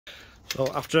So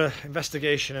after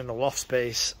investigation in the loft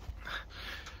space,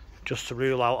 just to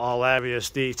rule out all areas,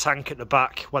 the tank at the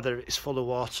back, whether it's full of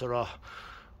water or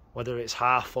whether it's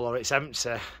half full or it's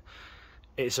empty,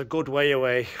 it's a good way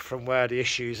away from where the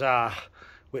issues are,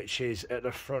 which is at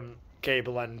the front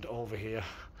gable end over here.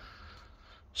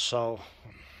 So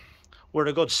we're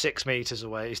a good 6 metres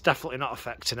away. It's definitely not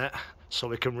affecting it, so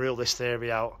we can rule this theory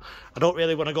out. I don't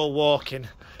really want to go walking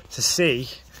to see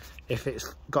if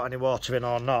it's got any water in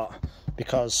or not,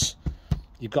 because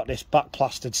you've got this back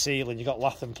plastered ceiling, you've got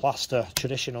lath and plaster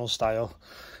traditional style,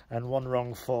 and one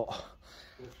wrong foot,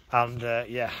 and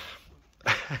yeah,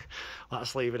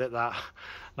 let's leave it at that.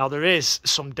 Now there is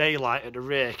some daylight at the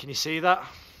rear, can you see that?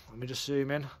 Let me just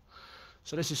zoom in.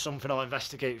 So this is something I'll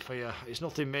investigate for you. It's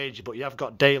nothing major, but you have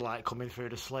got daylight coming through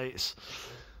the slates.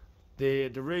 The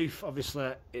roof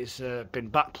obviously is been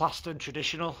back plastered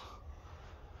traditional,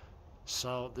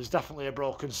 so there's definitely a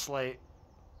broken slate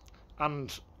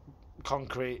and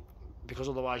concrete, because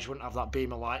otherwise you wouldn't have that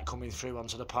beam of light coming through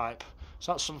onto the pipe.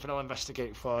 So that's something I'll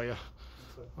investigate for you.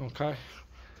 Okay.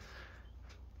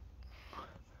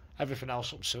 Everything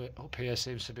else up here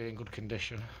seems to be in good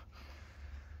condition.